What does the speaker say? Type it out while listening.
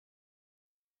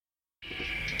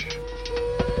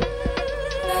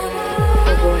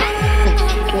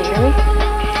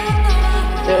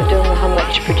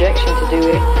much projection to do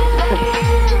it.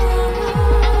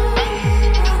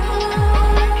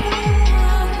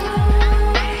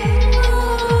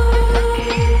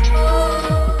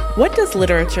 What does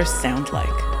literature sound like?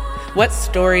 What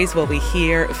stories will we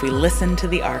hear if we listen to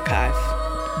the archive?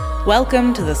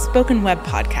 Welcome to the Spoken Web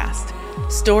Podcast,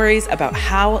 stories about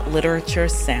how literature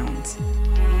sounds.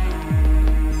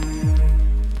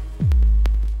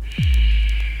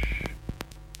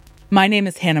 My name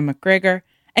is Hannah McGregor,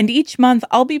 and each month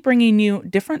I'll be bringing you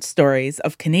different stories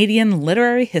of Canadian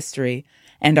literary history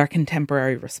and our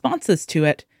contemporary responses to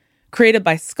it, created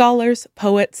by scholars,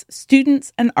 poets,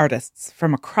 students, and artists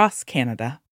from across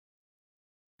Canada.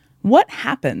 What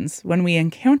happens when we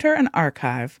encounter an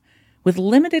archive with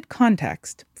limited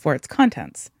context for its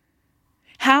contents?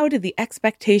 How do the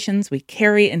expectations we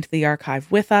carry into the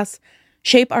archive with us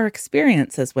shape our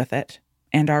experiences with it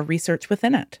and our research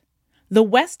within it? The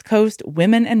West Coast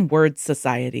Women and Words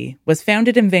Society was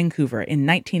founded in Vancouver in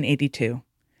 1982.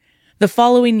 The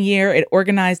following year, it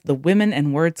organized the Women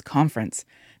and Words Conference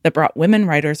that brought women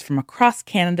writers from across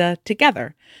Canada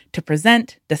together to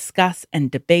present, discuss, and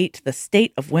debate the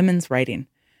state of women's writing,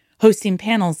 hosting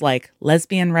panels like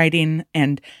lesbian writing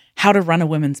and how to run a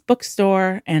women's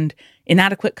bookstore and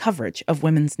inadequate coverage of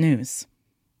women's news.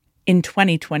 In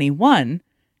 2021,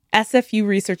 SFU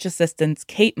research assistants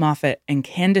Kate Moffat and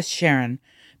Candace Sharon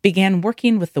began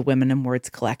working with the Women and Words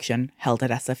collection held at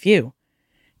SFU.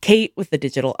 Kate with the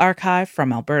Digital Archive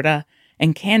from Alberta,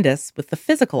 and Candace with the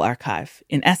Physical Archive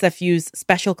in SFU's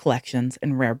Special Collections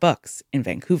and Rare Books in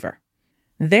Vancouver.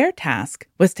 Their task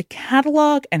was to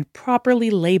catalog and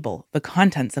properly label the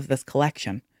contents of this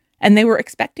collection, and they were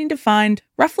expecting to find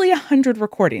roughly 100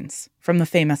 recordings from the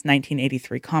famous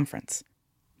 1983 conference.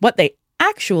 What they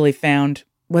actually found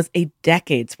was a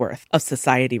decade's worth of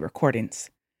society recordings,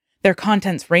 their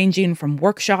contents ranging from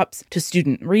workshops to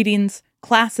student readings,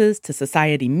 classes to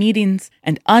society meetings,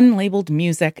 and unlabeled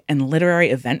music and literary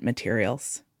event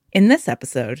materials. In this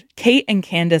episode, Kate and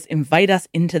Candace invite us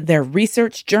into their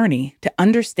research journey to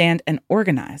understand and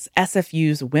organize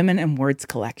SFU's Women and Words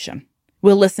collection.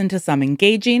 We'll listen to some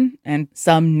engaging and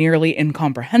some nearly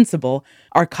incomprehensible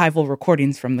archival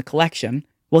recordings from the collection.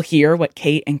 We'll hear what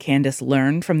Kate and Candace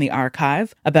learned from the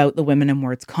archive about the Women and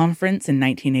Words Conference in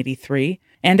 1983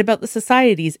 and about the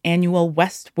Society's annual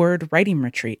Westward Writing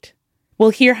Retreat.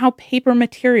 We'll hear how paper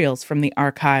materials from the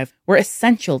archive were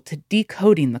essential to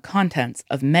decoding the contents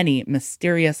of many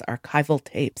mysterious archival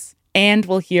tapes. And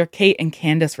we'll hear Kate and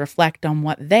Candace reflect on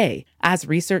what they, as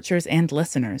researchers and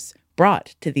listeners,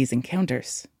 brought to these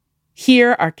encounters.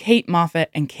 Here are Kate Moffat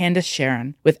and Candace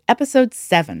Sharon with episode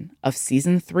 7 of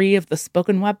season 3 of the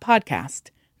Spoken Web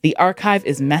Podcast. The archive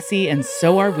is messy and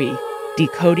so are we,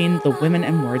 decoding the Women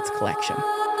and Words collection.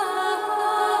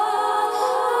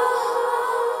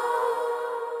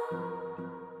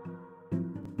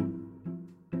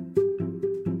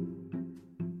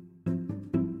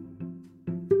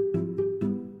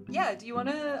 Do you want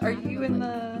to, are you in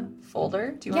the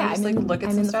folder? Do you want to just look at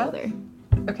I'm some in stuff? The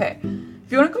folder. Okay.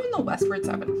 If you want to go in the Westward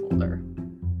 7 folder.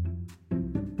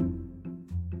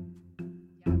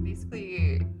 Yeah,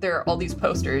 basically there are all these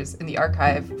posters in the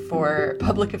archive for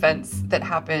public events that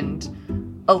happened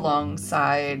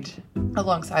alongside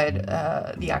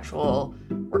the actual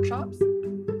workshops.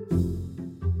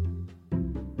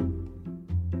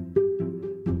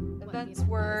 Events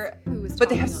were, but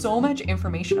they have so much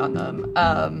information on them.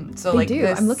 They do.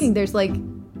 I'm looking. There's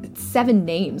 7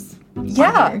 names.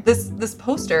 Yeah, this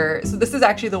poster. So this is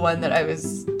actually the one that I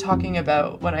was talking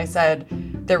about when I said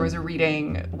there was a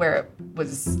reading where it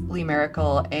was Lee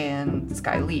Miracle and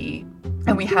Sky Lee,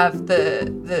 and we have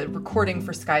the recording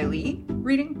for Sky Lee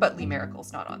reading, but Lee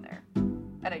Miracle's not on there,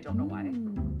 and I don't know why.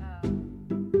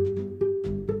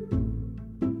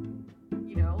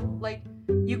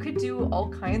 You could do all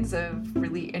kinds of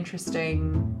really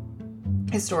interesting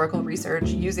historical research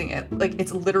using it.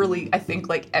 It's literally, I think,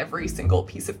 every single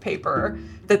piece of paper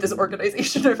that this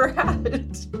organization ever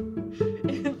had.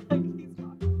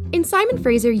 In Simon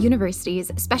Fraser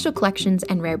University's Special Collections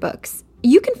and Rare Books,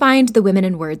 you can find the Women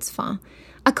and Words Fond,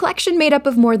 a collection made up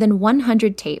of more than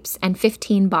 100 tapes and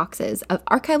 15 boxes of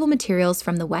archival materials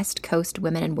from the West Coast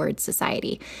Women and Words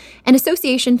Society, an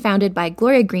association founded by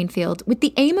Gloria Greenfield with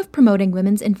the aim of promoting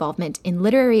women's involvement in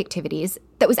literary activities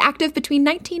that was active between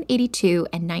 1982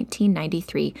 and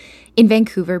 1993 in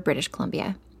Vancouver, British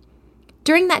Columbia.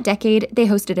 During that decade, they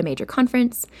hosted a major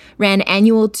conference, ran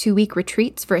annual 2-week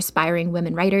retreats for aspiring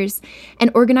women writers, and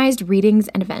organized readings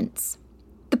and events.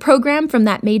 The program from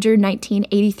that major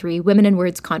 1983 Women and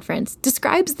Words conference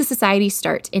describes the Society's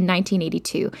start in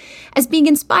 1982 as being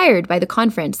inspired by the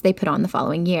conference they put on the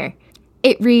following year.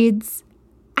 It reads,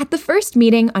 At the first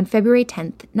meeting on February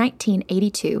 10th,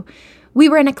 1982, we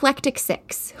were an eclectic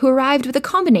six who arrived with a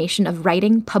combination of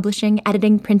writing, publishing,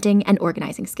 editing, printing, and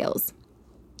organizing skills.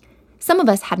 Some of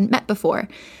us hadn't met before,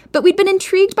 but we'd been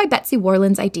intrigued by Betsy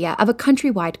Warland's idea of a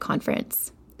countrywide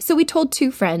conference. So we told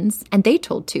two friends, and they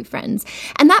told two friends,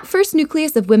 and that first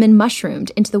nucleus of women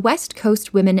mushroomed into the West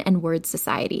Coast Women and Words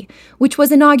Society, which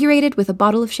was inaugurated with a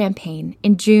bottle of champagne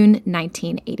in June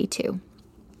 1982.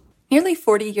 Nearly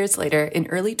 40 years later, in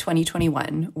early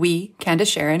 2021, we, Candace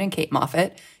Sharon and Kate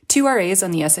Moffat, two RAs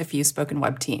on the SFU Spoken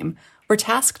Web team, were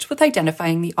tasked with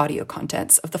identifying the audio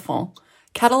contents of the Fond,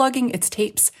 cataloging its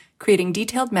tapes, creating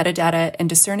detailed metadata, and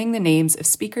discerning the names of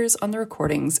speakers on the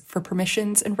recordings for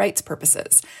permissions and rights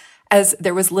purposes, as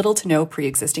there was little to no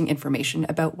pre-existing information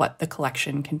about what the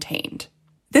collection contained.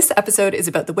 This episode is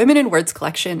about the Women in Words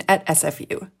collection at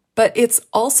SFU, but it's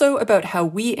also about how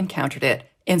we encountered it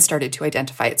and started to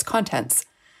identify its contents.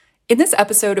 In this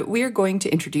episode, we are going to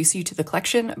introduce you to the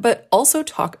collection, but also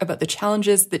talk about the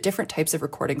challenges that different types of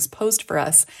recordings posed for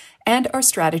us and our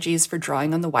strategies for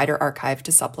drawing on the wider archive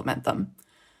to supplement them.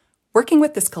 Working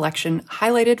with this collection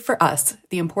highlighted for us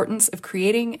the importance of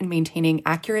creating and maintaining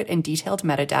accurate and detailed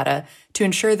metadata to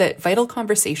ensure that vital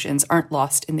conversations aren't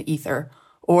lost in the ether,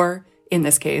 or, in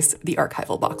this case, the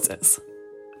archival boxes.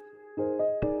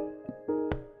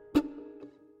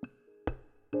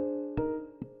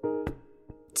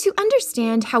 To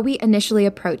understand how we initially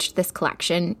approached this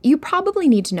collection, you probably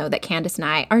need to know that Candace and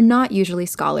I are not usually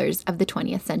scholars of the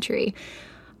 20th century.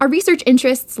 Our research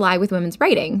interests lie with women's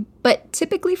writing, but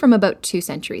typically from about 2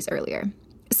 centuries earlier.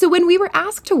 So when we were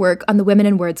asked to work on the Women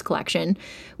in Words collection,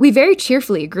 we very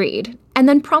cheerfully agreed, and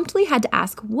then promptly had to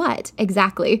ask what,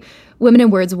 exactly, Women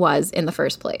in Words was in the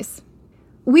first place.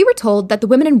 We were told that the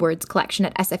Women in Words collection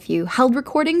at SFU held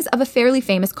recordings of a fairly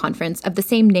famous conference of the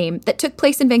same name that took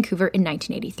place in Vancouver in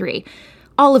 1983,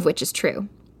 all of which is true.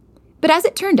 But as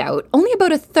it turned out, only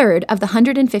about a third of the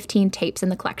 115 tapes in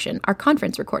the collection are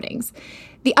conference recordings.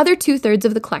 The other 2/3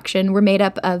 of the collection were made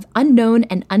up of unknown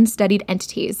and unstudied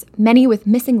entities, many with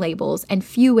missing labels and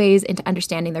few ways into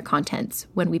understanding their contents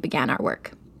when we began our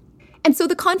work. And so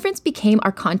the conference became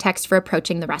our context for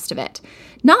approaching the rest of it,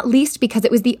 not least because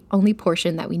it was the only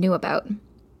portion that we knew about.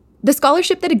 The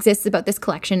scholarship that exists about this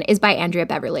collection is by Andrea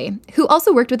Beverly, who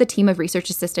also worked with a team of research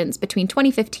assistants between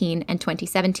 2015 and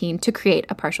 2017 to create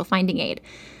a partial finding aid.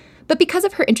 But because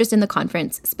of her interest in the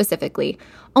conference specifically,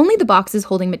 only the boxes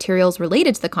holding materials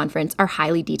related to the conference are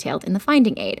highly detailed in the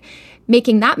finding aid,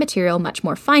 making that material much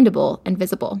more findable and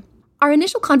visible. Our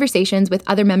initial conversations with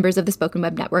other members of the Spoken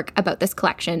Web Network about this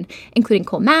collection, including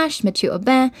Cole Mash, Mathieu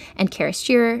Aubin, and Karis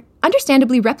Shearer,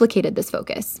 understandably replicated this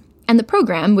focus. And the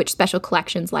program, which Special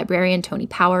Collections librarian Tony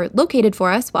Power located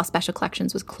for us while Special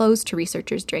Collections was closed to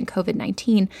researchers during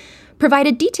COVID-19,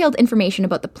 provided detailed information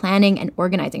about the planning and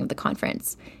organizing of the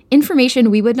conference,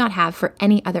 information we would not have for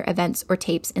any other events or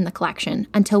tapes in the collection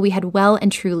until we had well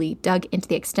and truly dug into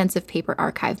the extensive paper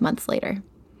archive months later.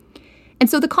 And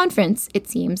so the conference, it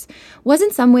seems, was in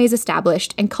some ways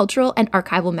established in cultural and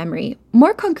archival memory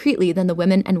more concretely than the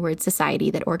Women and Words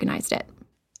Society that organized it.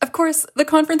 Of course, the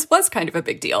conference was kind of a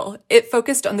big deal. It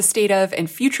focused on the state of and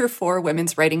future for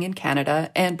women's writing in Canada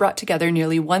and brought together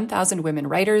nearly 1,000 women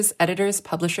writers, editors,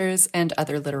 publishers, and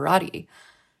other literati.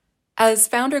 As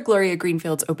founder Gloria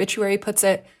Greenfield's obituary puts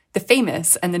it, the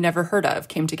famous and the never heard of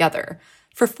came together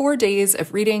for 4 days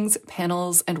of readings,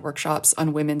 panels, and workshops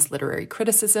on women's literary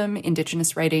criticism,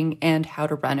 Indigenous writing, and how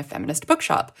to run a feminist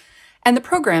bookshop. And the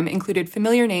program included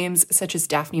familiar names such as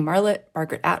Daphne Marlett,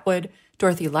 Margaret Atwood,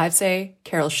 Dorothy Livesay,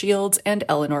 Carol Shields, and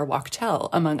Eleanor Wachtel,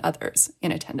 among others,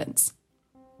 in attendance.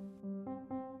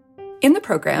 In the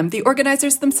program, the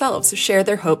organizers themselves share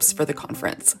their hopes for the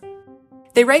conference.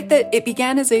 They write that it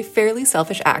began as a fairly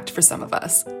selfish act for some of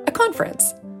us, a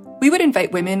conference. We would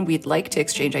invite women we'd like to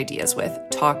exchange ideas with,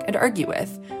 talk and argue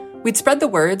with. We'd spread the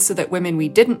word so that women we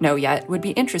didn't know yet would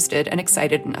be interested and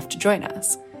excited enough to join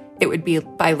us. It would be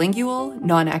bilingual,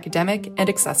 non-academic, and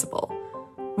accessible.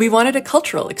 We wanted a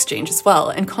cultural exchange as well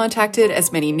and contacted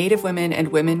as many Native women and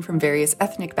women from various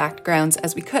ethnic backgrounds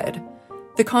as we could.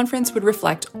 The conference would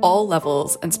reflect all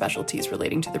levels and specialties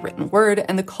relating to the written word,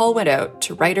 and the call went out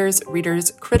to writers,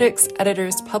 readers, critics,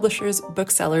 editors, publishers,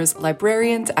 booksellers,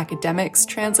 librarians, academics,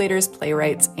 translators,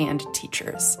 playwrights, and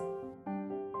teachers.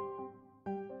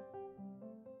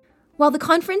 While the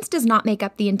conference does not make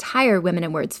up the entire Women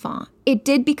in Words Fond, it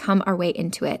did become our way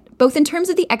into it, both in terms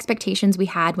of the expectations we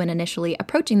had when initially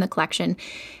approaching the collection,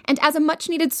 and as a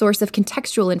much-needed source of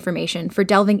contextual information for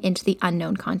delving into the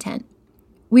unknown content.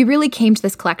 We really came to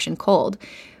this collection cold.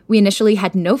 We initially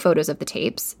had no photos of the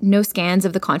tapes, no scans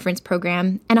of the conference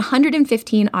program, and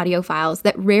 115 audio files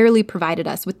that rarely provided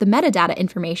us with the metadata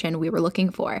information we were looking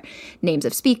for, names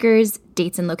of speakers,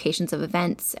 dates and locations of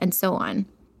events, and so on.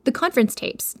 The conference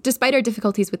tapes, despite our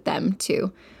difficulties with them,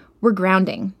 too, were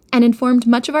grounding and informed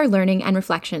much of our learning and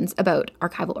reflections about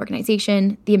archival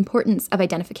organization, the importance of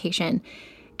identification,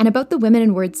 and about the Women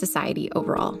in Words Society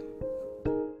overall.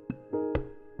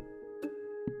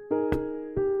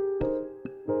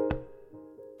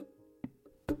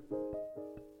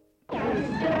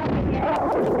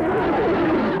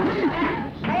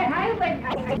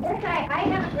 I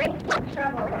have great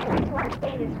trouble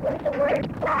with the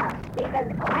word class because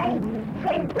I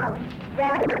came from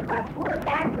rather a poor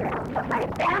background, but my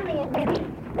family and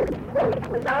me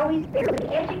was always fairly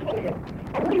educated,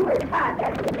 and we were taught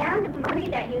that the amount of money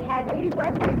that you had really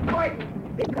wasn't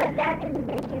important because that didn't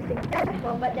make you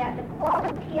successful, but that the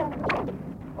quality of life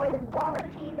or the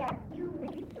quality that you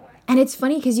really saw. And it's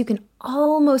funny because you can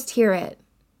almost hear it.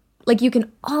 Like, you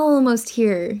can almost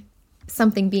hear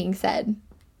something being said.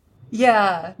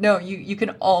 Yeah, no, you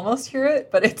can almost hear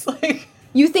it, but it's like...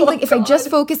 You think, like, if I just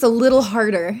focus a little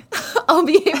harder, I'll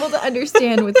be able to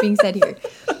understand what's being said here.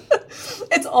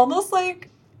 It's almost like,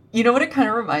 you know what it kind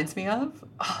of reminds me of?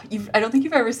 I don't think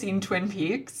you've ever seen Twin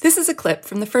Peaks. This is a clip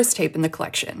from the first tape in the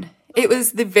collection. It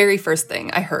was the very first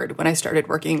thing I heard when I started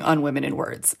working on Women in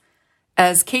Words.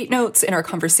 As Kate notes in our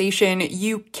conversation,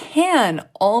 you can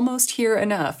almost hear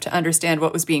enough to understand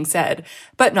what was being said,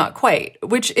 but not quite,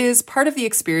 which is part of the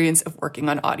experience of working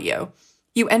on audio.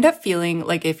 You end up feeling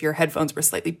like if your headphones were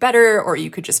slightly better or you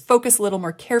could just focus a little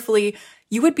more carefully,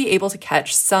 you would be able to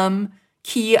catch some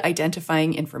key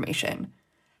identifying information.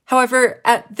 However,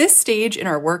 at this stage in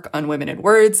our work on Women in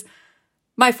Words,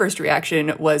 my first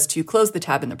reaction was to close the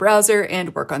tab in the browser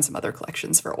and work on some other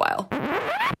collections for a while.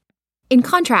 In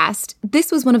contrast,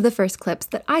 this was one of the first clips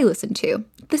that I listened to,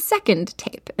 the second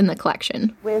tape in the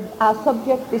collection. With our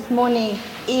subject this morning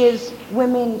is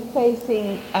women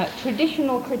facing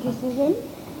traditional criticism,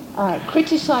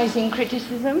 criticizing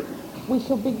criticism. We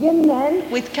shall begin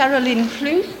then with Caroline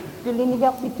Flus de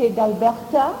l'Université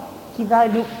d'Alberta, qui va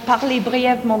nous parler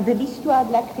brièvement de l'histoire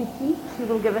de la critique. She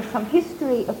will give us some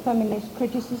history of feminist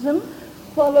criticism,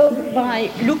 followed by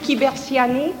Luki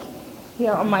Bersianic,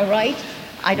 here on my right.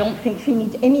 I don't think she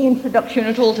needs any introduction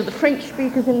at all to the French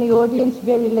speakers in the audience,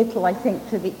 very little, I think,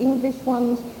 to the English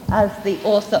ones, as the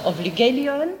author of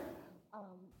Lugelion.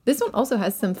 This one also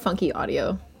has some funky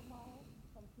audio,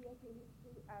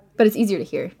 but it's easier to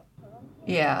hear.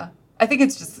 Yeah, I think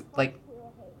it's just like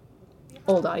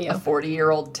old audio, a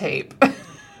 40-year-old tape.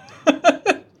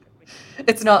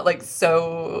 It's not like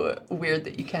so weird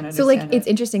that you can't understand. So like it's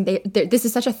interesting. This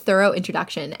is such a thorough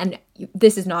introduction, and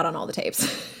this is not on all the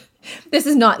tapes. This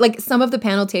is not, like, some of the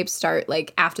panel tapes start,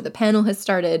 like, after the panel has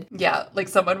started. Yeah, like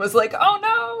someone was like, oh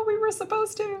no, we were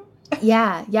supposed to.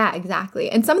 Yeah, exactly.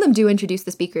 And some of them do introduce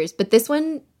the speakers, but this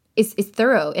one is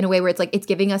thorough in a way where it's, like, it's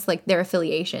giving us, like, their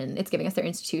affiliation. It's giving us their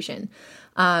institution.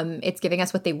 It's giving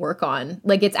us what they work on.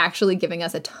 Like, it's actually giving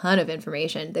us a ton of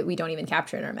information that we don't even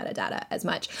capture in our metadata as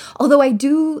much. Although I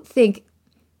do think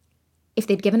if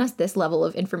they'd given us this level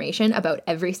of information about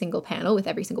every single panel with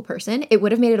every single person, it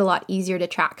would have made it a lot easier to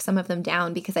track some of them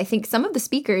down, because I think some of the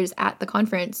speakers at the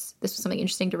conference, this was something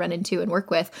interesting to run into and work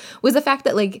with, was the fact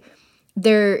that, like,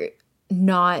 they're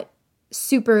not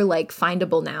super, like,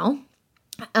 findable now.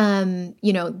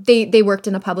 You know, they worked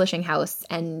in a publishing house,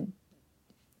 and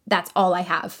that's all I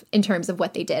have in terms of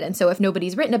what they did. And so if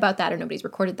nobody's written about that or nobody's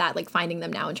recorded that, like, finding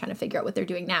them now and trying to figure out what they're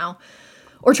doing now,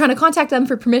 or trying to contact them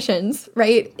for permissions,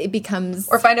 right? It becomes...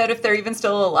 Or find out if they're even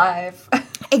still alive.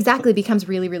 Exactly. Becomes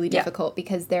really, really difficult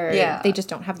because they just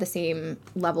don't have the same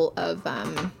level of...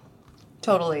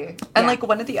 Totally. And, like,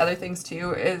 one of the other things,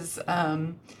 too, is...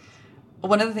 one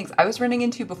of the things I was running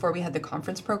into before we had the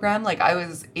conference program, like, I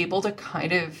was able to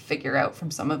kind of figure out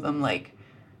from some of them, like,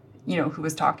 you know, who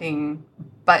was talking,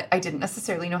 but I didn't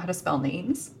necessarily know how to spell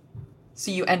names.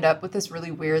 So you end up with this really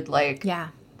weird, like... Yeah.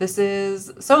 This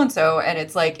is so-and-so, and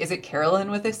it's like, is it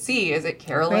Carolyn with a C? Is it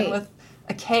Carolyn with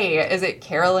a K? Is it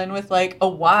Carolyn with, like, a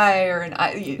Y or an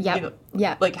I? You know,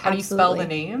 like, how do you spell the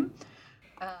name?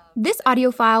 This audio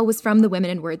file was from the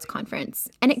Women in Words conference,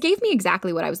 and it gave me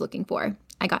exactly what I was looking for.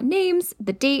 I got names,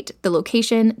 the date, the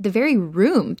location, the very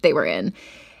room they were in,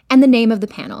 and the name of the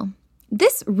panel.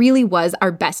 This really was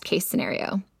our best case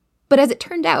scenario. But as it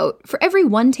turned out, for every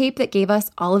one tape that gave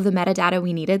us all of the metadata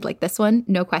we needed, like this one,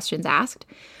 no questions asked,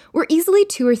 were easily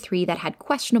 2 or 3 that had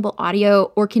questionable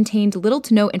audio or contained little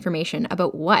to no information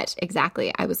about what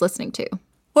exactly I was listening to.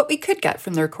 What we could get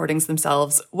from the recordings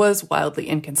themselves was wildly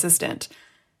inconsistent.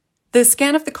 The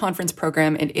scan of the conference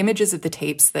program and images of the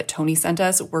tapes that Tony sent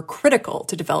us were critical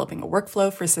to developing a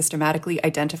workflow for systematically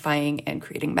identifying and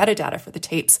creating metadata for the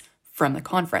tapes from the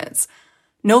conference.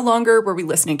 No longer were we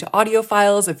listening to audio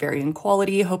files of varying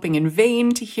quality, hoping in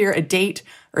vain to hear a date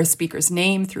or a speaker's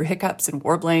name through hiccups and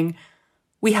warbling.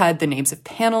 We had the names of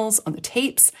panels on the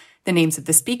tapes, the names of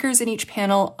the speakers in each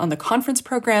panel on the conference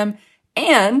program,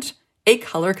 and a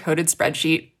color-coded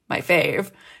spreadsheet, my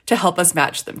fave, to help us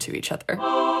match them to each other.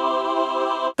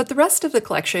 But the rest of the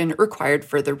collection required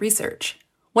further research.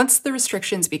 Once the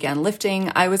restrictions began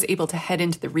lifting, I was able to head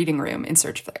into the reading room in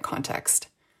search for that context.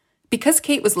 Because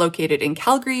Kate was located in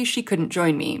Calgary, she couldn't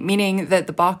join me, meaning that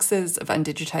the boxes of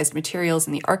undigitized materials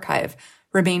in the archive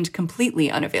remained completely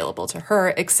unavailable to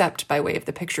her, except by way of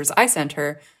the pictures I sent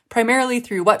her, primarily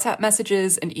through WhatsApp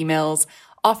messages and emails,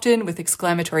 often with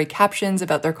exclamatory captions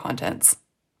about their contents.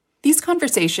 These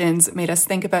conversations made us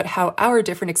think about how our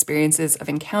different experiences of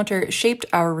encounter shaped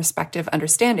our respective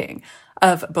understanding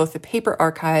of both the paper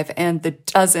archive and the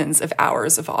dozens of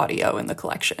hours of audio in the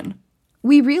collection.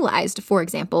 We realized, for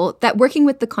example, that working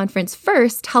with the conference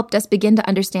first helped us begin to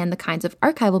understand the kinds of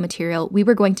archival material we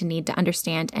were going to need to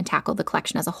understand and tackle the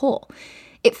collection as a whole.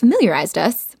 It familiarized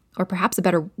us, or perhaps a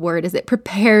better word is it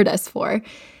prepared us for,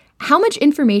 how much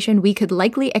information we could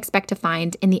likely expect to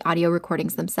find in the audio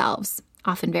recordings themselves,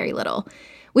 often very little,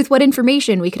 with what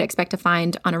information we could expect to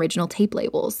find on original tape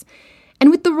labels,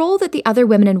 and with the role that the other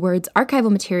Women in Words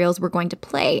archival materials were going to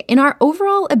play in our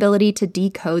overall ability to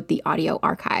decode the audio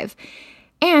archive.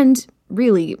 And,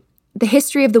 really, the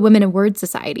history of the Women in Words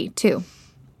Society, too.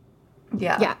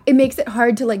 Yeah, it makes it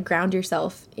hard to, ground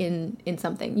yourself in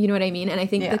something, you know what I mean? And I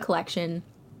think the collection...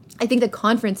 I think the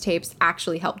conference tapes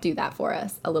actually helped do that for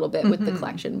us a little bit with the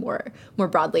collection more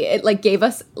broadly. It gave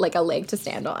us a leg to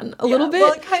stand on a little bit.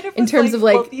 Well, it kind of in terms of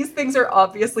well, these things are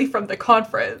obviously from the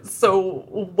conference. So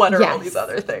what are all these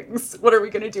other things? What are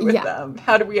we going to do with them?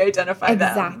 How do we identify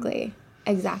them?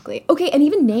 Exactly. Okay, and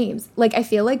even names. I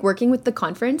feel like working with the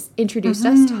conference introduced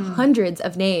us to hundreds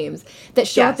of names that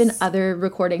show up in other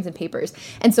recordings and papers.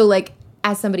 And so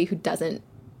as somebody who doesn't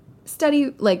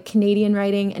study Canadian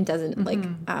writing and doesn't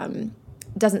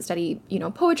study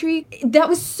poetry, that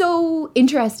was so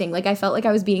interesting. I felt like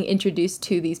I was being introduced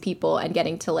to these people and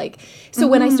getting to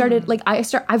when I started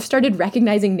I've started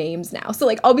recognizing names now. So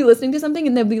I'll be listening to something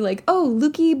and they'll be oh,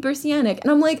 Luki Bersianic,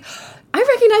 and I'm like, I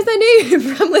recognize that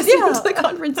name from listening to the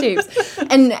conference tapes.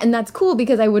 And that's cool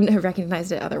because I wouldn't have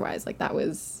recognized it otherwise.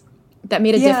 That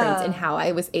made a difference in how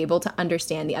I was able to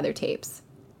understand the other tapes.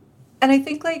 And I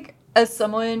think as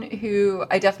someone who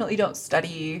I definitely don't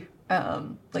study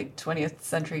 20th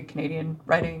century Canadian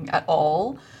writing at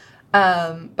all,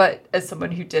 but as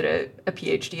someone who did a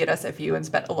PhD at SFU and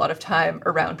spent a lot of time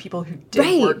around people who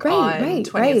did work on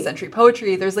 20th century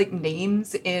poetry, there's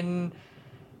names in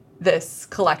this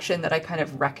collection that I kind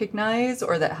of recognize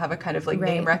or that have a kind of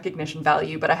name recognition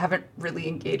value, but I haven't really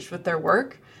engaged with their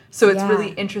work. So it's really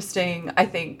interesting, I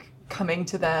think, coming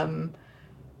to them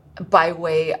by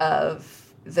way of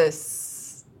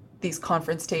these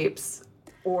conference tapes.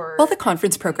 While the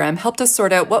conference program helped us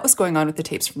sort out what was going on with the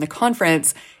tapes from the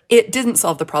conference, it didn't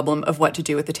solve the problem of what to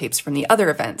do with the tapes from the other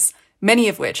events, many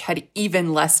of which had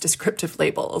even less descriptive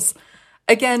labels.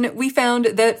 Again, we found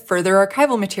that further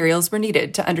archival materials were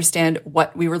needed to understand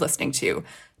what we were listening to,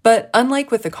 but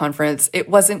unlike with the conference, it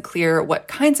wasn't clear what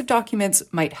kinds of documents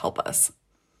might help us.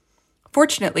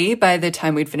 Fortunately, by the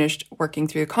time we'd finished working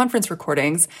through the conference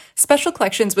recordings, Special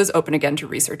Collections was open again to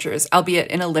researchers, albeit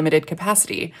in a limited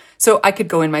capacity, so I could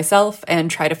go in myself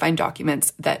and try to find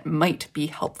documents that might be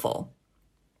helpful.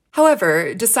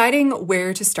 However, deciding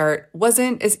where to start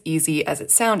wasn't as easy as it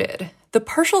sounded. The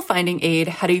partial finding aid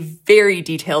had a very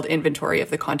detailed inventory of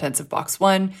the contents of Box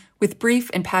 1, with brief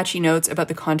and patchy notes about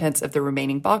the contents of the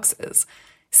remaining boxes.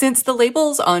 Since the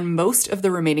labels on most of the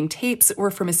remaining tapes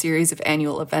were from a series of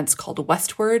annual events called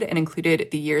Westward and included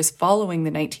the years following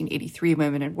the 1983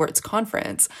 Women in Words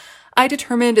Conference, I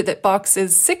determined that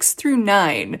boxes 6 through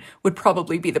 9 would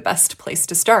probably be the best place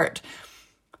to start.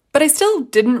 But I still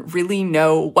didn't really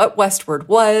know what Westward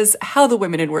was, how the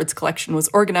Women in Words collection was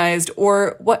organized,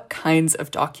 or what kinds of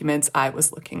documents I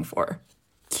was looking for.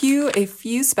 Cue a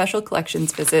few Special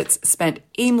Collections visits spent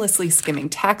aimlessly skimming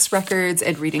tax records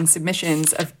and reading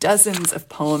submissions of dozens of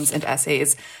poems and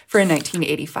essays for a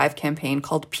 1985 campaign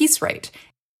called Peace Right,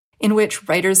 in which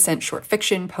writers sent short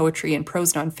fiction, poetry, and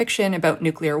prose nonfiction about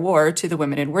nuclear war to the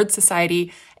Women in Words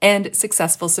Society, and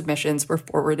successful submissions were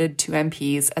forwarded to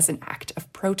MPs as an act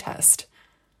of protest.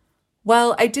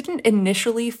 While I didn't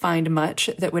initially find much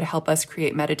that would help us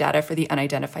create metadata for the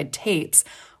unidentified tapes,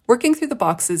 working through the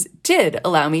boxes did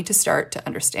allow me to start to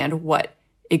understand what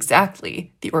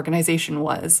exactly the organization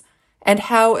was, and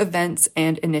how events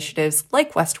and initiatives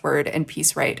like Westward and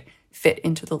Peace Right fit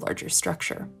into the larger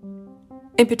structure.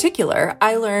 In particular,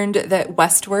 I learned that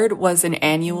Westward was an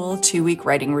annual 2-week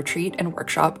writing retreat and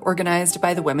workshop organized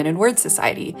by the Women in Words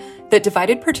Society that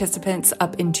divided participants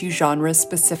up into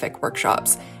genre-specific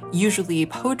workshops, usually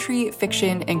poetry,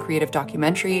 fiction, and creative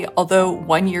documentary, although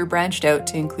one year branched out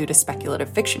to include a speculative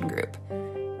fiction group.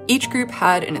 Each group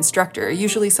had an instructor,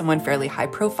 usually someone fairly high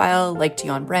profile like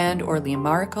Dion Brand or Liam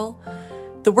Maracle.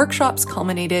 The workshops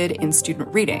culminated in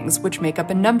student readings, which make up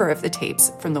a number of the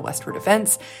tapes from the Westward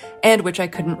events, and which I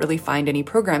couldn't really find any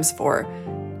programs for.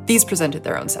 These presented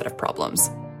their own set of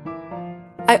problems.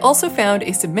 I also found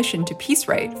a submission to Peace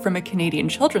Right from a Canadian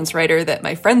children's writer that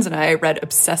my friends and I read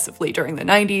obsessively during the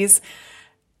 90s,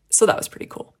 so that was pretty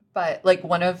cool. But like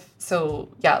one of the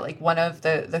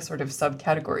sort of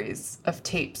subcategories of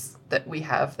tapes that we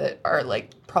have that are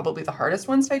like probably the hardest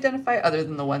ones to identify, other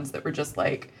than the ones that were just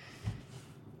like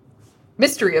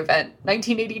mystery event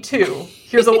 1982,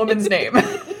 here's a woman's name.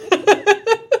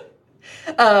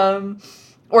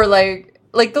 Or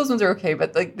like those ones are okay,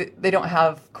 but like they don't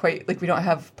have quite, like we don't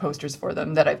have posters for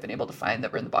them that I've been able to find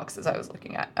that were in the boxes I was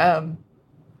looking at.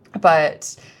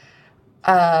 But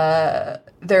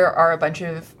there are a bunch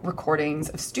of recordings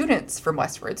of students from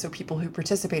Westward, so people who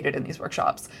participated in these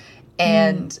workshops.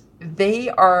 And they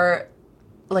are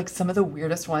like some of the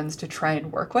weirdest ones to try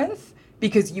and work with,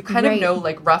 because you kind of know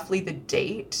like roughly the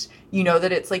date. You know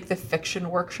that it's like the fiction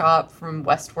workshop from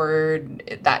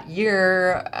Westward that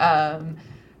year.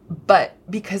 But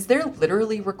because they're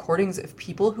literally recordings of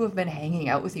people who have been hanging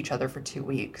out with each other for 2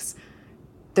 weeks,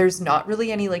 there's not really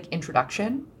any like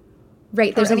introduction.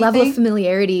 Right, there's a level of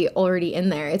familiarity already in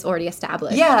there. It's already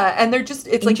established. Yeah, and they're just,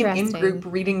 it's like an in-group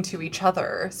reading to each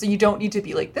other. So you don't need to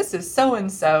be like, this is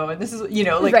so-and-so, and this is, you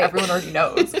know, like everyone already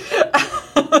knows.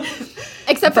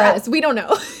 Except for us, we don't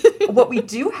know. What we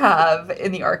do have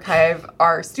in the archive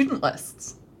are student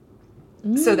lists.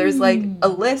 So there's like a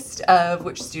list of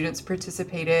which students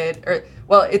participated, or,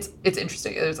 well, it's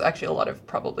interesting. There's actually a lot of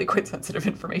probably quite sensitive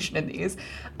information in these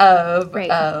of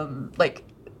like,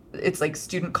 it's like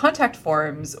student contact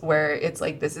forms where it's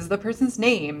like, this is the person's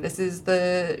name, this is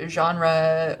the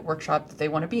genre workshop that they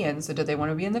want to be in. So do they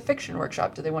want to be in the fiction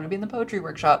workshop? Do they want to be in the poetry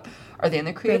workshop? Are they in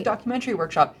the creative documentary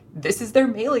workshop? This is their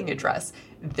mailing address.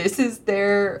 This is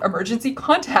their emergency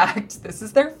contact. This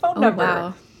is their phone number.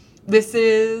 Wow. This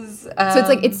is... so it's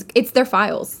like, it's their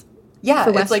files. Yeah, for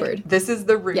it's Westward. like, this is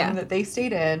the room that they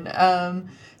stayed in.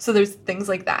 So there's things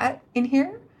like that in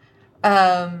here,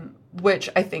 which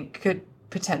I think could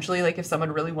potentially, like if someone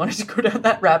really wanted to go down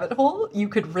that rabbit hole, you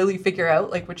could really figure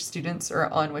out like which students are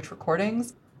on which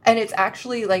recordings. And it's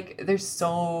actually like, there's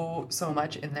so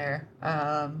much in there.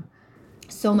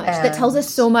 So much. That tells us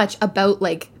so much about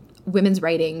like women's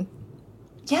writing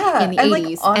in the 80s.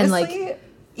 Like, honestly, and like,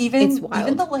 even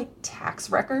the like tax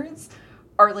records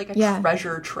are like a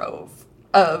treasure trove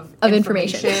of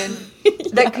information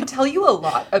that could tell you a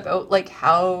lot about like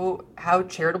how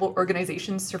charitable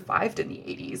organizations survived in the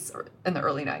 80s or in the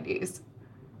early 90s.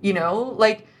 You know,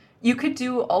 like you could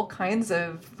do all kinds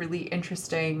of really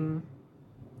interesting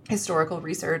historical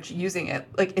research using it.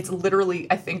 Like it's literally,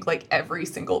 I think, like every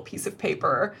single piece of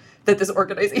paper that this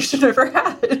organization ever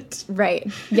had.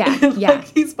 Right. Yeah.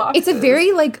 Like, these boxes. It's a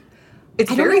very like, it's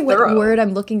I very don't know thorough. what word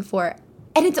I'm looking for.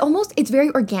 And it's very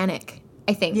organic,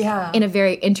 I think, in a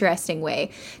very interesting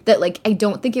way that like, I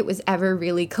don't think it was ever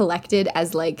really collected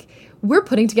as like, we're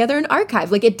putting together an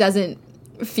archive. Like it doesn't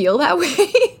feel that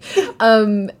way.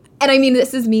 And I mean,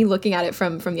 this is me looking at it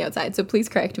from the outside. So please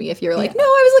correct me if you're like, no,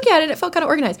 I was looking at it and it felt kind of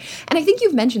organized. And I think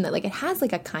you've mentioned that like it has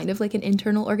like a kind of like an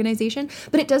internal organization,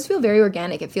 but it does feel very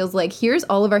organic. It feels like here's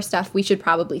all of our stuff. We should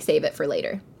probably save it for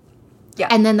later. Yeah.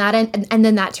 And then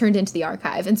that turned into the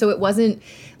archive. And so it wasn't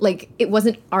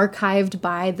archived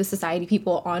by the society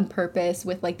people on purpose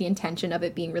with like the intention of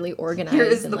it being really organized. Here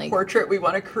is and the like, portrait we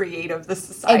want to create of the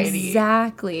society.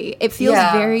 Exactly. It feels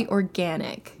very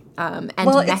organic and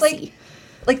messy.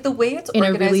 It's like the way it's in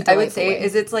organized, a really I would say, way.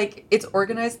 is it's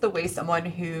organized the way someone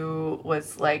who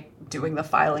was like doing the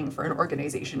filing for an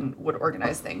organization would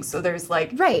organize things. So there's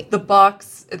like the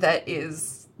box that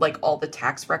is like all the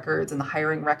tax records and the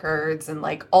hiring records and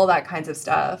like all that kinds of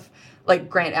stuff. Like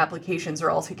grant applications are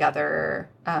all together,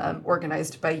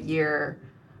 organized by year.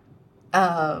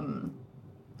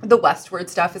 The Westward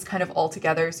stuff is kind of all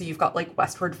together. So you've got like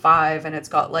Westward 5 and it's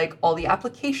got like all the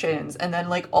applications and then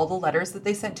like all the letters that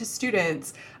they sent to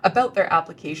students about their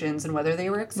applications and whether they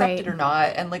were accepted or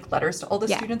not, and like letters to all the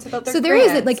students about their grants. So there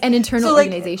is like an internal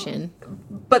organization.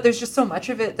 But there's just so much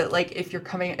of it that like if you're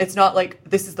coming, it's not like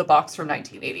this is the box from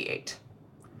 1988.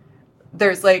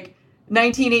 there's like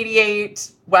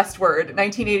 1988 Westward,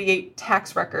 1988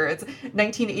 tax records,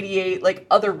 1988 like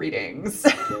other readings. So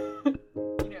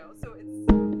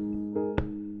it's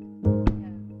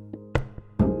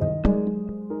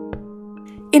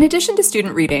In addition to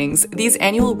student readings, these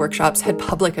annual workshops had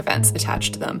public events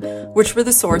attached to them, which were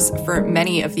the source for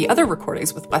many of the other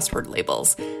recordings with Westward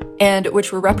labels, and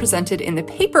which were represented in the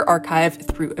paper archive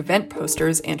through event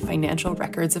posters and financial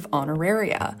records of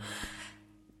honoraria.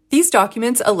 These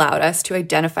documents allowed us to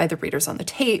identify the readers on the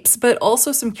tapes, but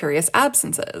also some curious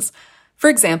absences. For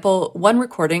example, one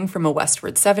recording from a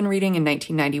Westward 7 reading in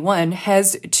 1991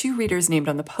 has 2 readers named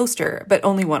on the poster, but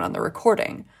only one on the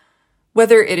recording.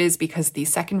 Whether it is because the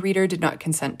second reader did not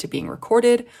consent to being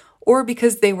recorded, or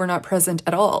because they were not present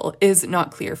at all, is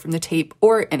not clear from the tape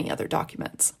or any other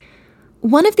documents.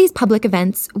 One of these public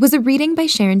events was a reading by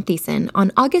Sharon Thiessen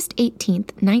on August 18,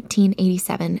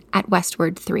 1987, at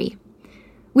Westward 3.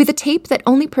 With a tape that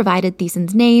only provided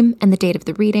Thiessen's name and the date of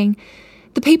the reading,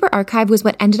 the paper archive was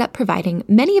what ended up providing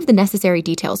many of the necessary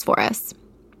details for us.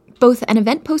 Both an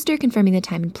event poster confirming the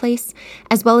time and place,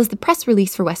 as well as the press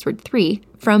release for Westward 3,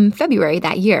 from February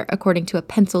that year, according to a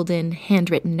penciled-in,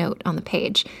 handwritten note on the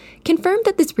page, confirmed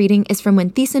that this reading is from when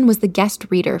Thiessen was the guest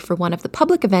reader for one of the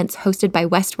public events hosted by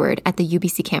Westward at the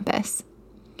UBC campus.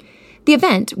 The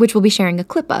event, which we'll be sharing a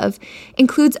clip of,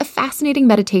 includes a fascinating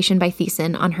meditation by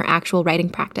Thiessen on her actual writing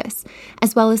practice,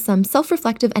 as well as some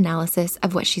self-reflective analysis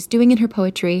of what she's doing in her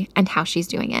poetry and how she's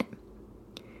doing it.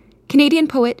 Canadian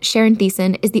poet Sharon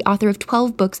Thiessen is the author of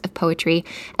 12 books of poetry,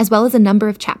 as well as a number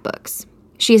of chapbooks.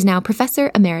 She is now Professor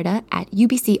Emerita at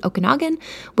UBC Okanagan,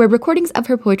 where recordings of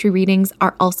her poetry readings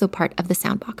are also part of the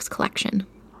Soundbox collection.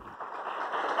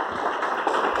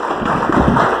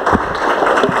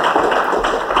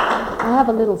 I have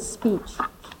a little speech.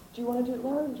 Do you want to do it now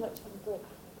or would you like to have a break?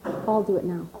 I'll do it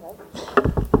now.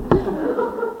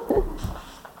 Okay.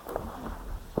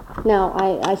 Now,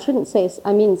 I shouldn't say,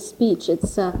 I mean speech.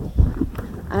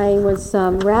 I was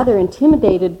rather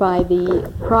intimidated by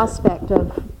the prospect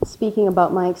of speaking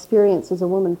about my experience as a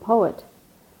woman poet,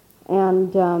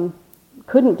 and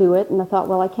couldn't do it, and I thought,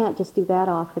 well, I can't just do that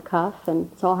off the cuff,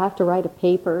 and so I'll have to write a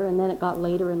paper, and then it got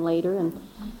later and later, and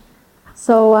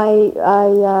so I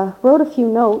wrote a few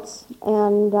notes,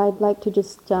 and I'd like to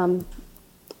just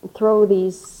throw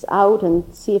these out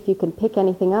and see if you can pick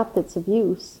anything up that's of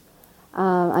use.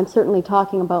 I'm certainly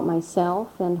talking about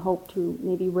myself and hope to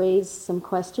maybe raise some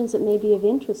questions that may be of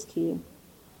interest to you.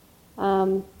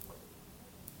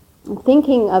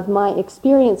 Thinking of my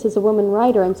experience as a woman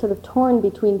writer, I'm sort of torn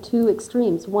between two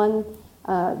extremes. One,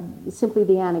 simply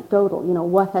the anecdotal,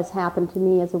 what has happened to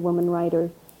me as a woman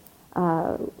writer,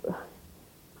 and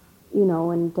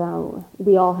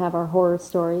we all have our horror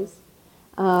stories.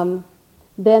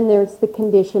 Then there's the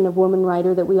condition of woman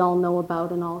writer that we all know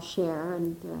about and all share,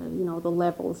 and the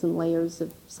levels and layers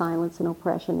of silence and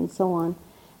oppression and so on.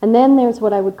 And then there's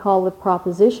what I would call the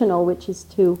propositional, which is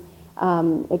to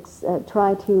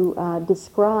try to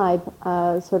describe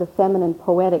sort of feminine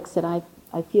poetics that I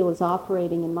feel is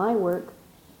operating in my work.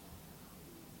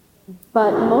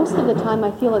 But most of the time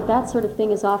I feel that sort of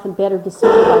thing is often better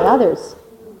discerned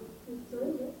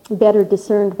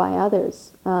by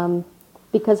others.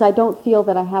 Because I don't feel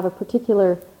that I have a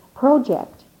particular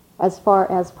project as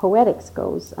far as poetics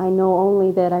goes. I know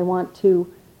only that I want to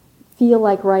feel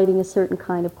like writing a certain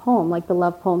kind of poem, like the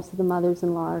love poems to the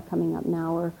mothers-in-law are coming up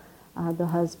now, or the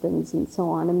husbands and so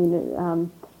on. I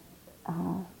mean,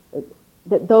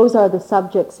 those are the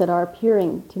subjects that are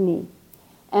appearing to me.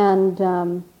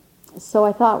 And so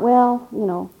I thought, well,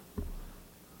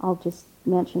 I'll just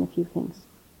mention a few things.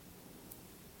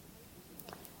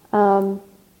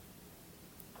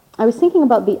 I was thinking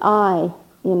about the I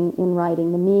in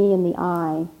writing, the me and the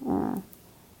I,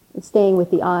 staying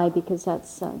with the I because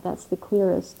that's the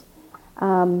clearest,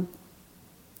 and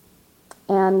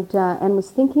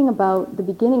was thinking about the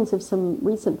beginnings of some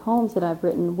recent poems that I've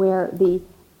written where the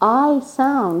I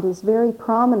sound is very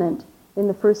prominent in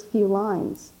the first few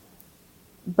lines,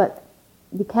 but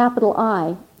the capital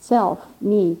I, self,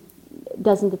 me,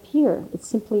 doesn't appear. It's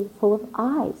simply full of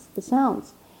I's, the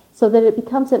sounds, so that it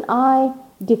becomes an I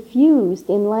diffused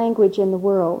in language in the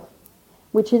world,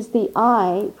 which is the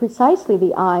I, precisely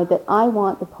the I that I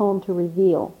want the poem to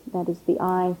reveal. That is the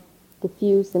I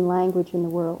diffused in language in the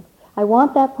world. I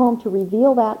want that poem to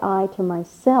reveal that I to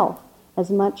myself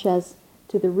as much as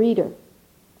to the reader.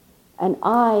 An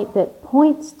I that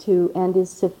points to and is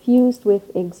suffused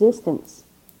with existence.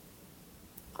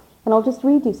 And I'll just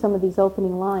read you some of these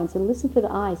opening lines and listen to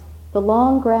the I's. The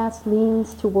long grass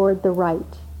leans toward the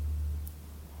right.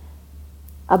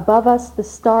 Above us the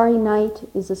starry night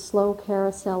is a slow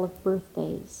carousel of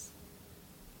birthdays.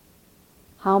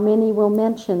 How many will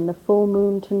mention the full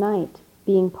moon tonight?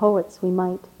 Being poets we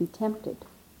might be tempted.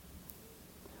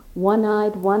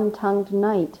 One-eyed, one-tongued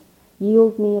night,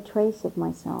 yield me a trace of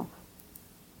myself.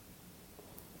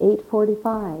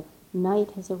 8:45,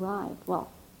 night has arrived. Well,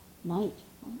 night.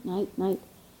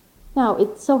 Now,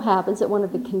 it so happens that one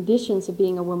of the conditions of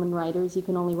being a woman writer is you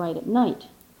can only write at night.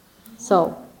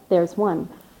 So, there's one.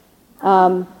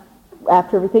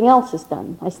 After everything else is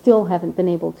done. I still haven't been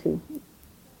able to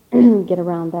get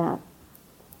around that.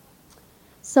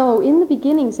 So, in the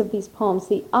beginnings of these poems,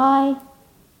 the I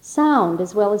sound,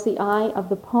 as well as the I of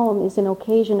the poem, is an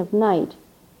occasion of night,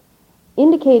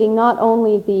 indicating not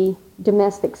only the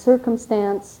domestic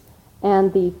circumstance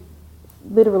and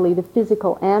literally the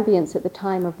physical ambience at the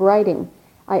time of writing.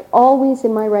 I always,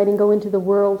 in my writing, go into the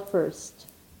world first.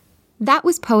 That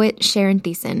was poet Sharon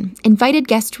Thiessen, invited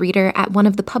guest reader at one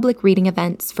of the public reading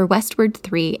events for Westward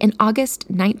 3 in August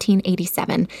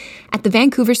 1987 at the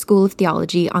Vancouver School of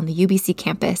Theology on the UBC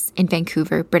campus in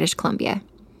Vancouver, British Columbia.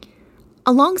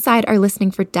 Alongside our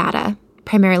listening for data,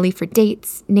 primarily for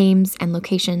dates, names, and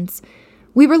locations,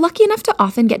 we were lucky enough to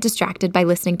often get distracted by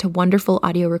listening to wonderful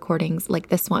audio recordings like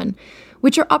this one,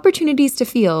 which are opportunities to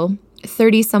feel,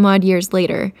 30-some-odd years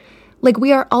later, like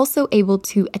we are also able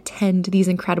to attend these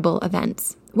incredible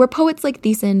events, where poets like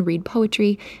Thiessen read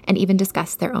poetry and even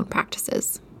discuss their own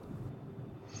practices.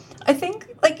 I think,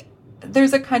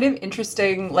 there's a kind of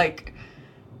interesting,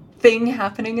 thing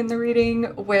happening in the reading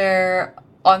where,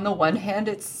 on the one hand,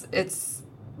 it's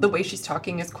the way she's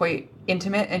talking is quite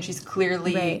intimate, and she's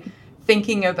clearly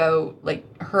thinking about,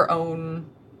 her own,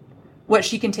 what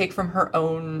she can take from her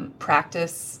own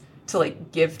practice to,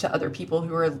 give to other people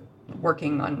who are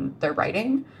working on their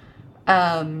writing.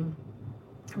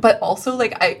 But also,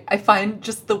 I find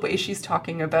just the way she's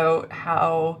talking about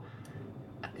how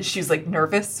she's,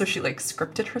 nervous, so she,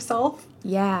 scripted herself.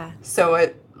 Yeah. So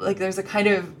it, there's a kind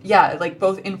of,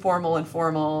 both informal and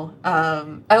formal.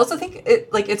 I also think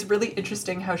it's really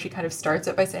interesting how she kind of starts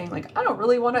it by saying, I don't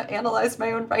really want to analyze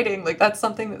my own writing. That's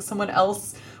something that someone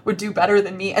else would do better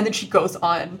than me. And then she goes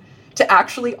on to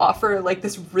actually offer,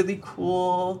 this really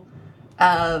cool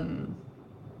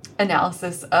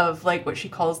analysis of what she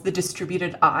calls the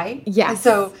distributed I. Yeah.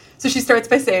 So she starts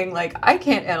by saying I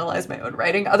can't analyze my own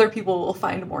writing. Other people will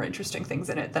find more interesting things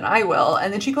in it than I will.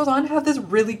 And then she goes on to have this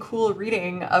really cool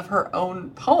reading of her own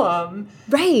poem.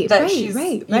 She's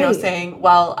saying,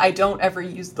 well, I don't ever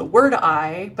use the word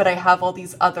I, but I have all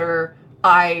these other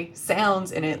I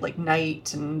sounds in it, like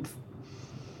night and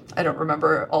I don't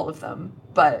remember all of them,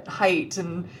 but height.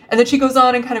 And then she goes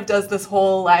on and kind of does this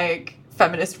whole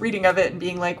feminist reading of it and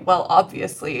being well,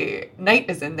 obviously night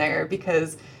is in there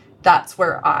because that's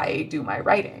where I do my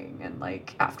writing and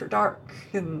after dark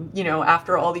and,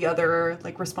 after all the other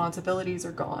responsibilities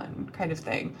are gone kind of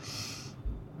thing.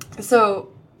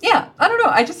 So yeah, I don't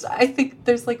know. I think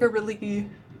there's a really,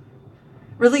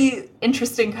 really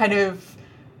interesting kind of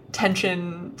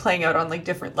tension playing out on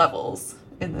different levels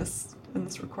in this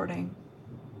recording.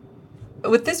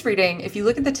 With this reading, if you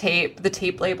look at the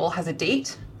tape label has a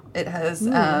date. It has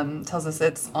tells us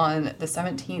it's on the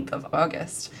 17th of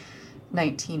August,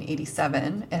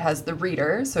 1987. It has the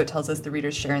reader, so it tells us the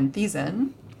reader's Sharon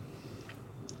Thiessen.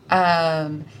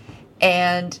 And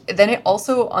then it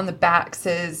also on the back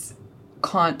says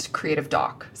Kant Creative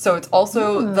Doc. So it's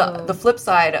also the flip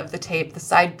side of the tape, the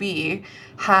side B,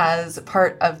 has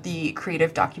part of the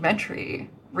creative documentary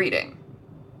reading.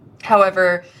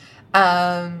 However,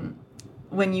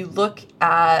 when you look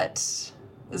at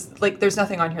there's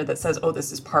nothing on here that says, oh,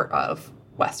 this is part of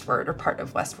Westward or part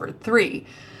of Westward 3.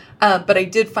 But I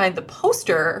did find the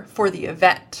poster for the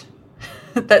event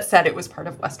that said it was part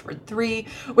of Westward 3,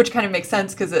 which kind of makes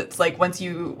sense because it's once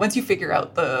you figure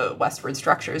out the Westward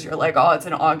structures, you're oh, it's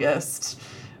in August.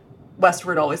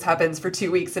 Westward always happens for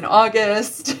 2 weeks in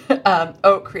August.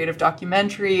 Creative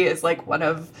documentary is one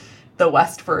of the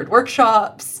Westward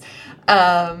workshops.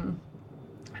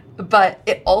 But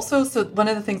it also, so one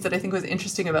of the things that I think was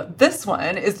interesting about this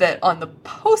one is that on the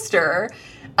poster,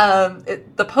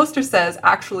 the poster says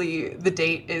actually the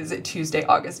date is Tuesday,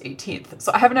 August 18th.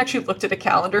 So I haven't actually looked at a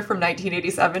calendar from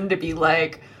 1987 to be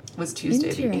was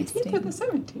Tuesday the 18th or the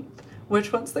 17th?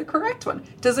 Which one's the correct one?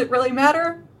 Does it really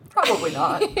matter? Probably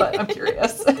not, but I'm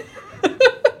curious.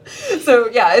 So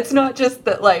yeah, it's not just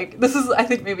that this is, I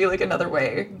think, maybe another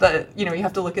way that, you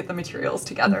have to look at the materials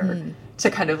together to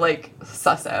kind of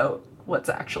suss out what's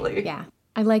actually. Yeah,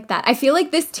 I like that. I feel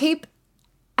like this tape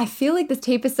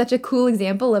is such a cool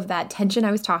example of that tension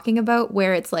I was talking about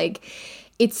where it's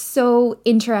it's so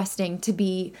interesting to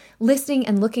be listening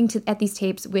and looking at these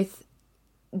tapes with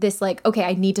this like, okay,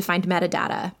 I need to find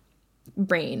metadata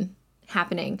brain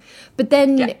happening. But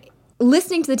then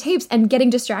listening to the tapes and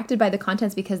getting distracted by the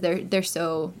contents because they're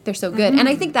so good. And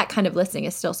I think that kind of listening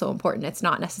is still so important. It's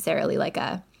not necessarily like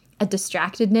a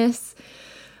distractedness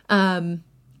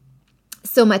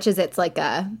so much as it's like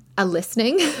a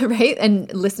listening, right?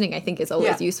 And listening, I think, is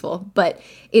always useful. But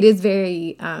it is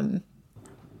very...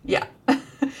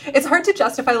 It's hard to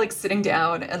justify like sitting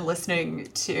down and listening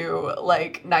to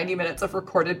like 90 minutes of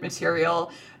recorded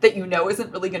material that you know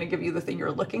isn't really going to give you the thing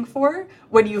you're looking for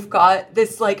when you've got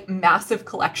this like massive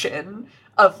collection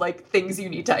of like things you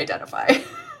need to identify.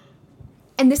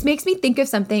 And this makes me think of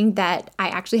something that I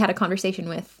actually had a conversation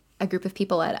with a group of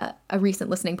people at a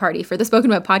recent listening party for the Spoken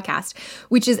Web podcast,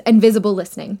 which is invisible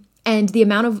listening and the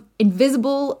amount of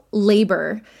invisible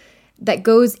labor that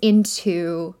goes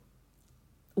into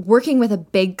working with a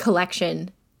big collection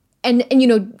and you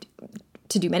know,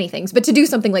 to do many things, but to do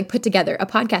something like put together a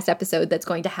podcast episode that's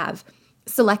going to have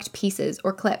select pieces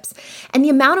or clips, and the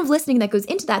amount of listening that goes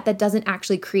into that doesn't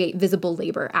actually create visible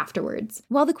labor afterwards.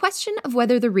 While the question of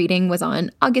whether the reading was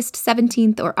on August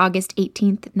 17th or August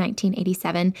 18th,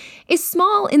 1987 is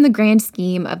small in the grand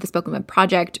scheme of the Spoken Web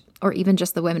project, or even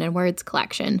just the Women in Words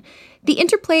collection, the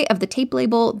interplay of the tape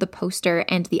label, the poster,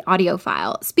 and the audio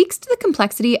file speaks to the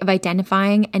complexity of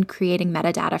identifying and creating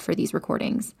metadata for these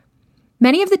recordings.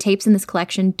 Many of the tapes in this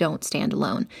collection don't stand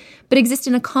alone, but exist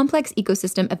in a complex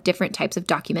ecosystem of different types of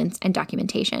documents and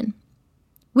documentation.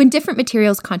 When different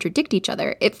materials contradict each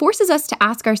other, it forces us to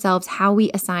ask ourselves how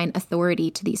we assign authority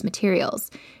to these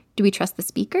materials. Do we trust the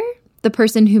speaker, the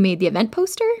person who made the event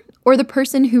poster, or the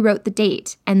person who wrote the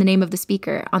date and the name of the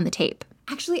speaker on the tape?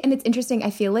 Actually, and it's interesting,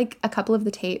 I feel like a couple of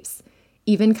the tapes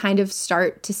even kind of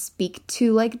start to speak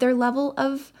to like their level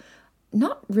of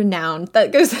not renowned.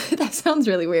 That sounds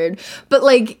really weird. But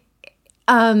like,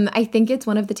 I think it's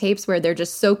one of the tapes where they're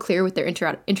just so clear with their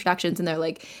introductions and they're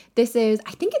like, I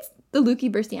think it's the Luki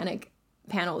Bersianic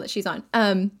panel that she's on.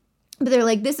 But they're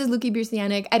like, this is Luki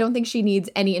Bersianic. I don't think she needs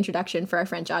any introduction for our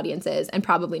French audiences and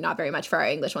probably not very much for our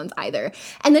English ones either.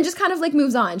 And then just kind of like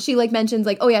moves on. She like mentions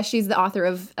like, oh yeah, she's the author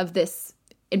of this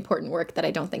important work that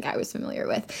I don't think I was familiar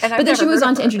with. But then she moves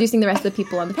on to introducing the rest of the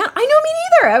people on the panel. I know, me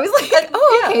neither. I was like,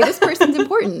 oh, okay, this person's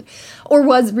important. Or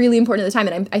was really important at the time.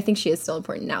 And I think she is still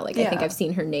important now. Like, I think I've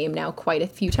seen her name now quite a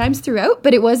few times throughout.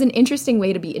 But it was an interesting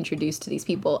way to be introduced to these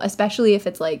people, especially if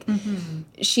it's like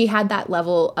she had that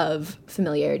level of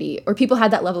familiarity, or people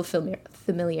had that level of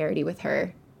familiarity with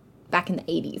her back in the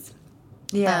 80s.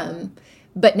 Yeah.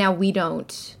 But now we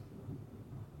don't.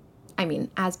 I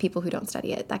mean, as people who don't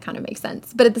study it, that kind of makes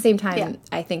sense. But at the same time,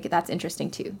 I think that's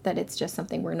interesting too, that it's just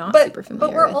something we're not super familiar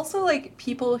with. But we're also like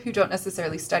people who don't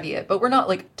necessarily study it, but we're not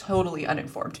like totally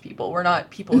uninformed people. We're not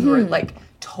people who are like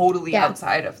totally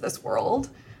outside of this world.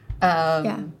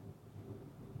 So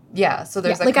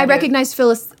there's like I recognized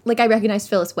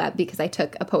Phyllis Webb because I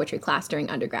took a poetry class during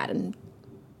undergrad, and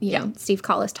you know, Steve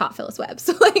Collis taught Phyllis Webb.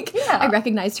 So like I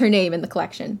recognized her name in the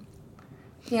collection.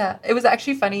 Yeah, it was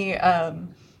actually funny.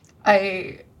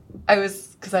 I was,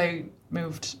 because I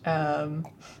moved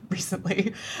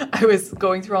recently, I was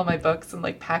going through all my books and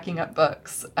like packing up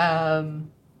books, and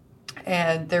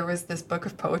there was this book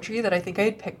of poetry that I think I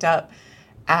had picked up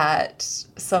at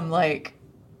some like,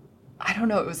 I don't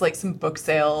know, it was like some book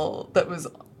sale that was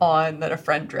on that a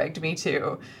friend dragged me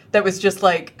to, that was just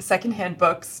like secondhand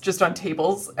books just on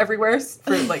tables everywhere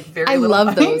for like very little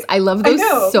money. I love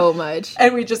those so much.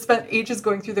 And we just spent ages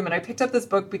going through them, and I picked up this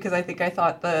book because I think I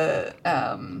thought the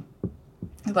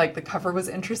like the cover was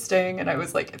interesting, and I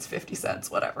was like, it's 50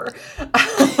 cents, whatever.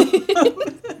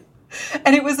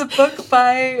 And it was a book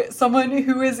by someone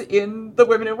who is in the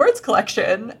Women in Words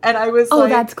collection. And I was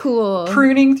that's cool,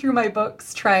 pruning through my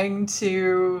books, trying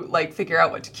to like figure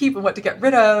out what to keep and what to get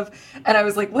rid of. And I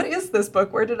was like, what is this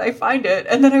book? Where did I find it?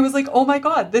 And then I was like, oh my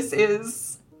God,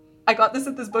 I got this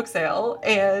at this book sale.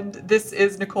 And this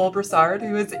is Nicole Broussard,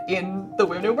 who is in the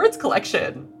Women in Words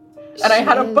collection. And I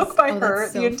had a book by her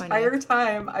the entire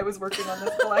time I was working on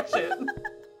this collection.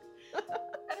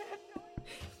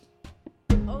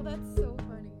 Oh, that's so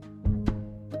funny.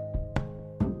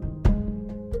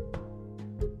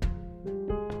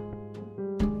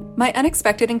 My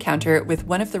unexpected encounter with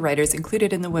one of the writers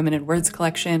included in the Women in Words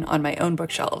collection on my own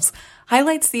bookshelves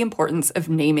highlights the importance of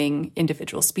naming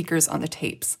individual speakers on the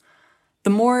tapes. The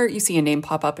more you see a name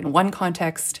pop up in one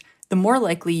context, the more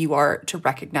likely you are to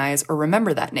recognize or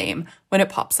remember that name when it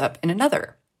pops up in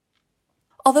another.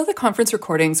 Although the conference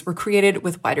recordings were created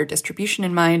with wider distribution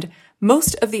in mind,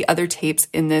 most of the other tapes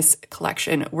in this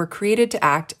collection were created to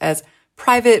act as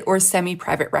private or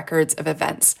semi-private records of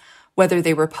events, whether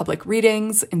they were public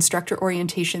readings, instructor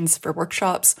orientations for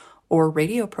workshops, or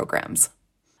radio programs.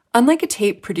 Unlike a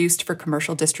tape produced for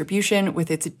commercial distribution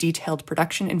with its detailed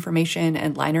production information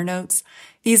and liner notes,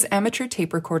 these amateur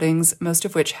tape recordings, most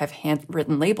of which have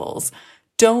handwritten labels,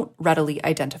 don't readily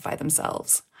identify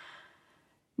themselves.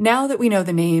 Now that we know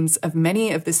the names of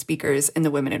many of the speakers in the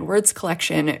Women in Words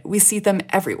collection, we see them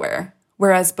everywhere,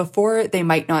 whereas before they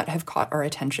might not have caught our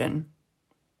attention.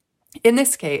 In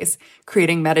this case,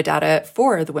 creating metadata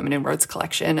for the Women in Words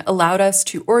collection allowed us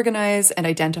to organize and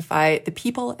identify the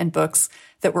people and books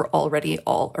that were already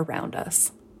all around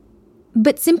us.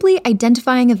 But simply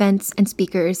identifying events and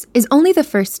speakers is only the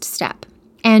first step,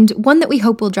 and one that we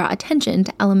hope will draw attention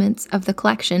to elements of the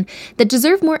collection that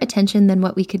deserve more attention than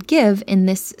what we could give in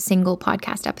this single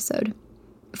podcast episode.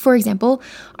 For example,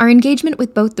 our engagement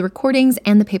with both the recordings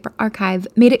and the paper archive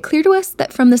made it clear to us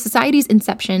that from the Society's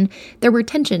inception, there were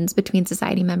tensions between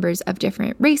Society members of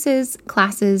different races,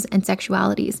 classes, and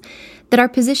sexualities, that our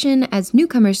position as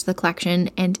newcomers to the collection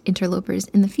and interlopers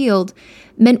in the field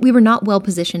meant we were not well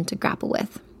positioned to grapple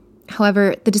with.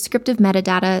 However, the descriptive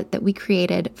metadata that we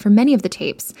created for many of the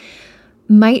tapes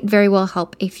might very well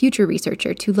help a future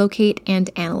researcher to locate and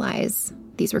analyze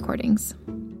these recordings.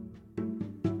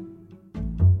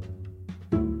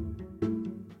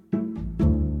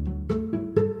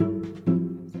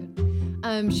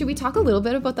 Should we talk a little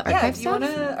bit about the archive stuff?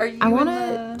 I want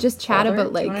to just chat folder?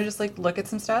 about, like... Do you want to just, like, look at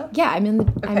some stuff? Yeah, I'm in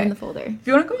the folder. If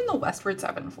you want to go in the Westward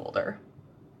 7 folder,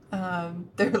 there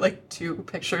are, like, 2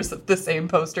 pictures of the same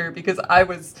poster because I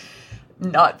was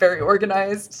not very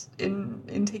organized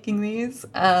in taking these.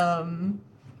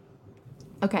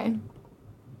 Okay.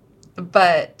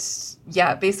 But,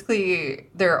 yeah, basically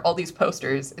there are all these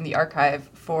posters in the archive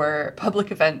for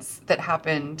public events that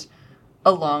happened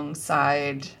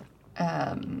alongside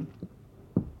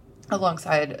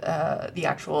the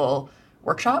actual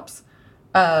workshops.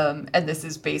 And this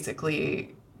is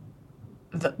basically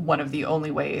one of the only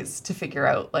ways to figure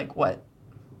out, like, what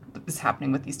is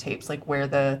happening with these tapes, like where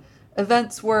the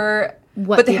events were.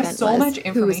 But they have so much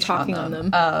information who was talking on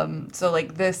them. So,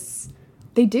 like, this...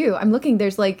 They do. I'm looking.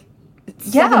 There's, like,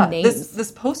 7 names.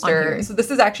 This poster. So this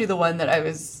is actually the one that I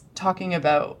was talking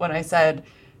about when I said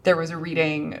there was a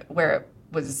reading where it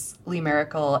was Lee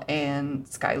Miracle and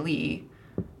Sky Lee.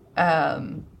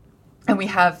 And we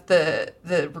have the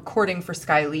recording for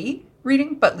Sky Lee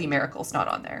reading, but Lee Miracle's not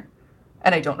on there.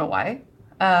 And I don't know why.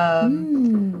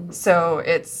 So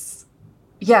it's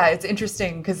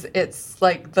interesting because it's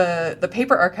like the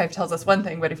paper archive tells us one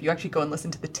thing, but if you actually go and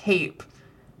listen to the tape,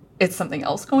 it's something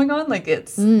else going on. Like,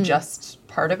 it's just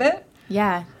part of it.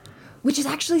 Yeah. Which is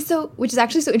actually so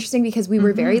interesting because we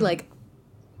were very like,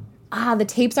 the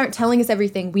tapes aren't telling us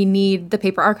everything. We need the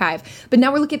paper archive. But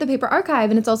now we're looking at the paper archive,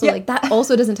 and it's also like, that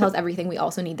also doesn't tell us everything. We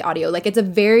also need the audio. Like, it's a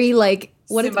very, like,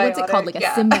 what's it called? Like a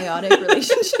symbiotic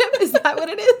relationship? Is that what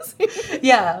it is?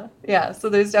 Yeah. So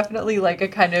there's definitely, like, a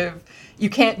kind of, you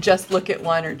can't just look at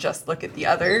one or just look at the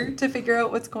other to figure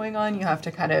out what's going on. You have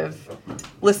to kind of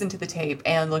listen to the tape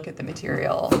and look at the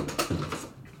material.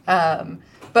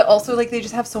 But also, like, they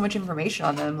just have so much information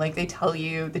on them. Like, they tell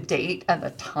you the date and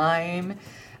the time.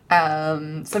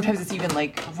 Sometimes it's even,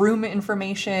 like, room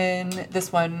information.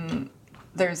 This one,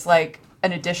 there's, like,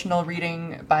 an additional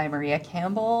reading by Maria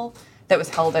Campbell that was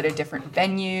held at a different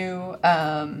venue.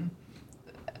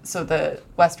 So the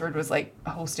Westward was, like,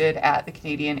 hosted at the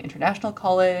Canadian International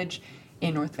College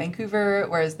in North Vancouver,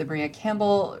 whereas the Maria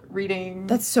Campbell reading...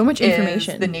 That's so much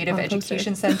information. ...is the Native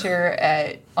Education Center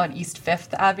on East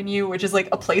 5th Avenue, which is, like,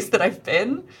 a place that I've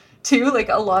been to. Like,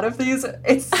 a lot of these...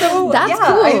 It's so... That's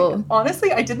cool.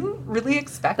 Honestly, I didn't really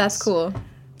expect... That's cool.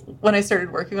 When I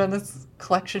started working on this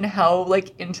collection, how,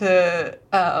 like, into...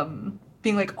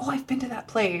 being like, oh, I've been to that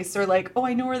place, or like, oh,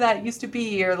 I know where that used to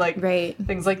be, or like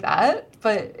things like that.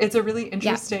 But it's a really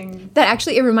interesting... Yeah. That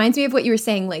actually, it reminds me of what you were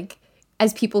saying, like,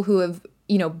 as people who have,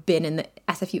 you know, been in the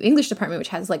SFU English department, which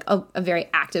has like a very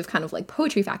active kind of like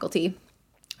poetry faculty,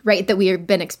 right? That we have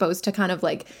been exposed to kind of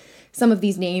like some of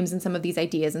these names and some of these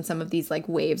ideas and some of these like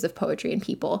waves of poetry and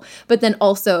people. But then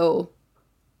also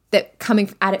that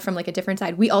coming at it from like a different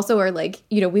side, we also are like,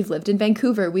 you know, we've lived in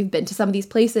Vancouver, we've been to some of these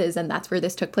places, and that's where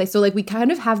this took place. So like we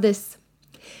kind of have this,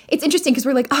 it's interesting because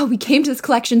we're like, oh, we came to this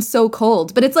collection so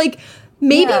cold, but it's like,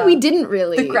 maybe we didn't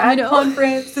really. The grad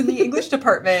conference in the English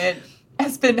department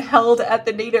has been held at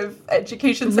the Native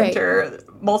Education Center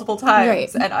multiple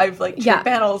times, and I've like chaired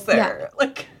panels there.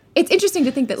 Like, it's interesting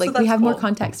to think that like so we have cool. more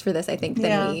context for this, I think,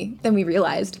 than we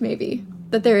realized maybe.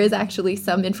 That there is actually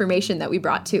some information that we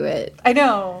brought to it. I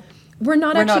know. We're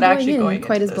not actually going in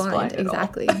quite as blind.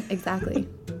 Exactly.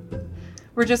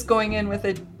 we're just going in with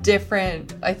a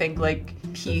different, I think, like,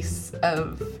 piece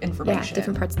of information. Yeah,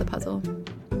 different parts of the puzzle.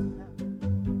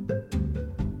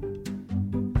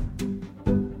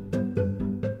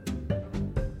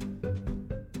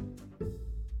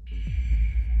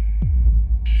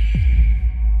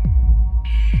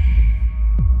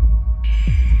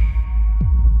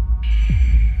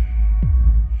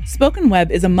 Spoken Web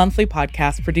is a monthly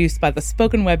podcast produced by the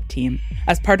Spoken Web team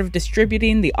as part of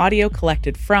distributing the audio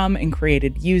collected from and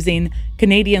created using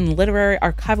Canadian literary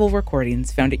archival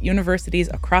recordings found at universities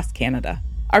across Canada.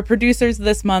 Our producers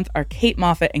this month are Kate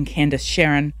Moffat and Candace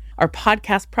Sharon. Our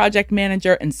podcast project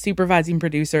manager and supervising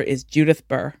producer is Judith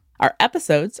Burr. Our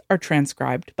episodes are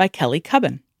transcribed by Kelly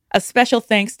Cubbin. A special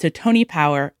thanks to Tony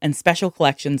Power and Special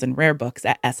Collections and Rare Books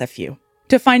at SFU.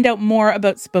 To find out more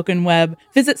about Spoken Web,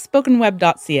 visit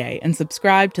spokenweb.ca and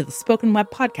subscribe to the Spoken Web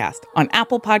podcast on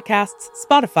Apple Podcasts,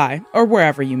 Spotify, or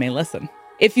wherever you may listen.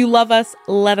 If you love us,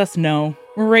 let us know.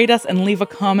 Rate us and leave a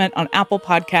comment on Apple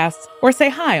Podcasts or say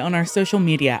hi on our social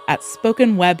media at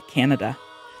Spoken Web Canada.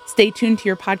 Stay tuned to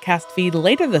your podcast feed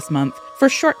later this month for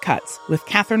Shortcuts with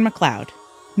Catherine McLeod.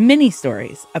 Mini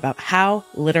stories about how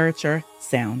literature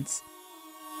sounds.